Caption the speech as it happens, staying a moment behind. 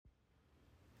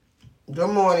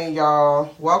Good morning,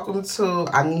 y'all. Welcome to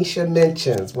Anisha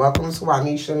Mentions.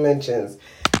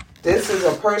 This is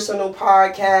a personal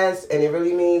podcast, and it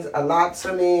really means a lot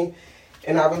to me.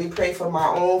 And I really pray for my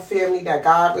own family that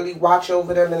God really watch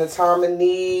over them in a time of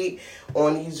need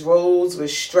on these roads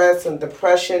with stress and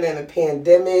depression and a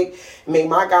pandemic. May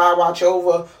my God watch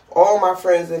over all my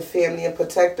friends and family and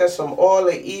protect us from all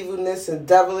the evilness and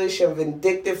devilish and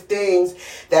vindictive things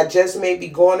that just may be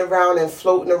going around and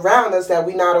floating around us that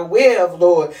we're not aware of,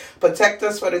 Lord. Protect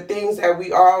us for the things that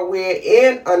we are aware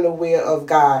and unaware of,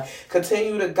 God.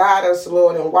 Continue to guide us,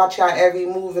 Lord, and watch our every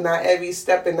move and our every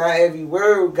step and our every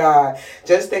word, God.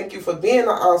 Just thank you for being an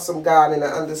awesome God and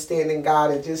an understanding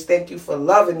God, and just thank you for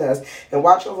loving us. And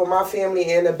watch over my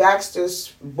family and the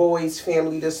Braxters Boys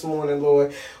family this morning,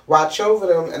 Lord. Watch over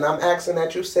them, and I'm asking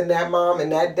that you send that mom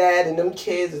and that dad and them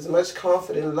kids as much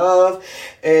comfort and love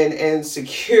and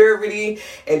security,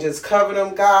 and just cover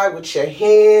them, God, with your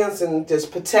hands, and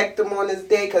just protect them on this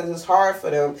day, because it's hard for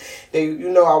them.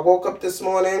 I woke up this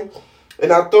morning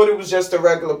and I thought it was just a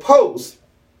regular post.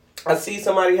 I see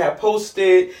somebody had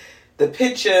posted the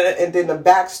picture, and then the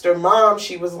Baxter mom,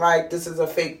 she was like, this is a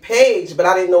fake page, but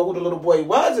I didn't know who the little boy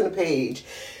was in the page.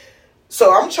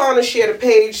 So I'm trying to share the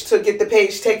page to get the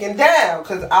page taken down,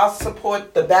 because I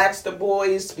support the Braxters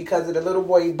Boys because of the little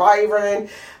boy Byron.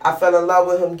 I fell in love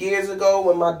with him years ago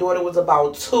when my daughter was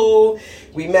about 2.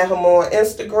 We met him on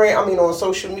on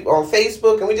social media, on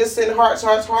Facebook, and we just sent hearts.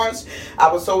 I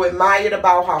was so admired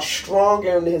about how strong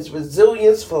and his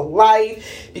resilience for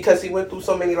life, because he went through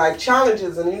so many life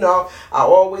challenges. And I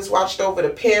always watched over the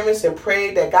parents and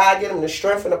prayed that God give them the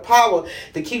strength and the power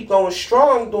to keep going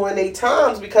strong during their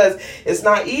times, because it's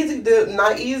not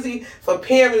easy for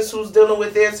parents who's dealing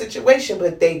with their situation,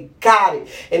 but they got it,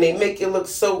 and they make it look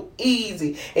so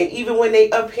easy. And even when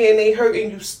they up here and they hurting,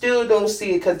 you still don't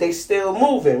see it because they still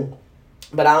moving.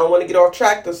 But I don't want to get off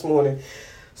track this morning.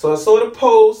 So I saw the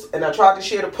post, and I tried to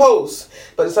share the post,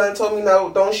 but the son told me,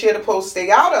 no, don't share the post, stay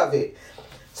out of it.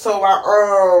 So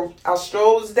I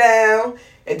strolls down,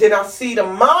 and then I see the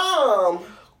mom.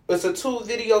 It's a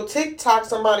 2-video TikTok.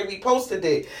 Somebody reposted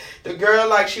it. The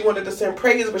girl, she wanted to send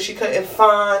prayers, but she couldn't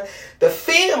find the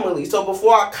family. So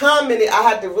before I commented, I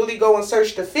had to really go and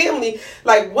search the family.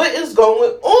 What is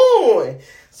going on?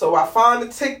 So I found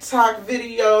the TikTok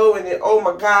video, and then, oh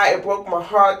my God, it broke my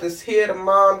heart to hear the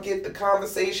mom get the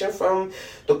conversation from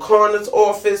the coroner's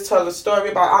office, tell the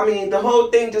story about, the whole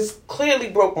thing just clearly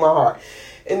broke my heart.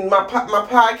 And my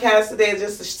podcast today is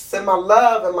just to send my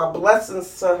love and my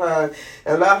blessings to her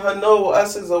and let her know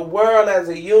us as a world, as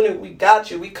a unit, we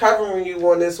got you. We covering you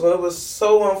on this one. It was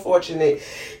so unfortunate.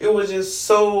 It was just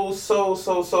so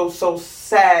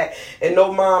sad. And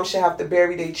no mom should have to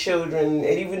bury their children.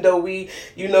 And even though we,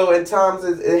 in times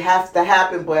it has to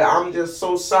happen, but I'm just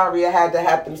so sorry it had to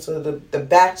happen to the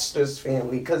Baxters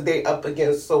family, because they're up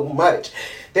against so much.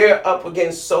 They're up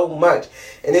against so much.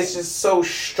 And it's just so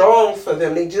strong for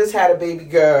them. They just had a baby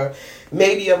girl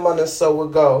maybe a month or so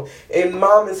ago. And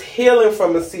mom is healing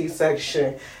from a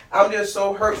C-section. I'm just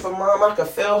so hurt for mom. I could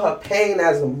feel her pain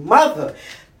as a mother.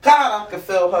 God, I could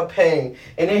feel her pain.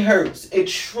 And it hurts. It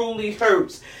truly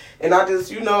hurts. And I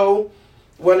just,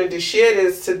 wanted to share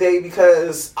this today,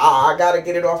 because I got to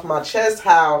get it off my chest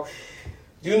how,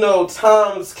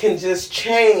 times can just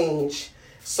change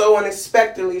so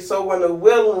unexpectedly, so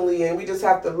unwillingly, and we just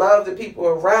have to love the people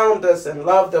around us and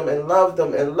love them and love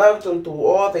them and love them through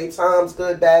all their times,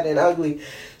 good, bad, and ugly.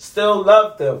 Still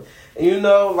love them. And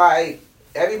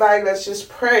everybody, let's just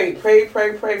pray for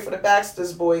the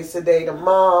Braxters Boys today. The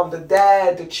mom, the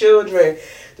dad, the children,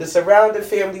 the surrounding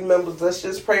family members. Let's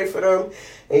just pray for them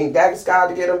and ask God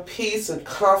to get them peace and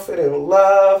comfort and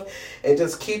love, and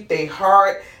just keep their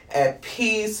heart at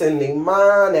peace and their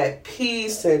mind at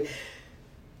peace, and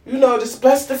just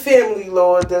bless the family,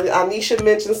 Lord. The Anisha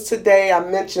mentions today, I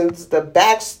mentioned the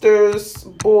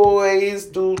Braxters Boys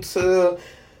due to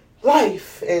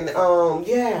life. And,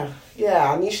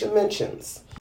 Anisha mentions.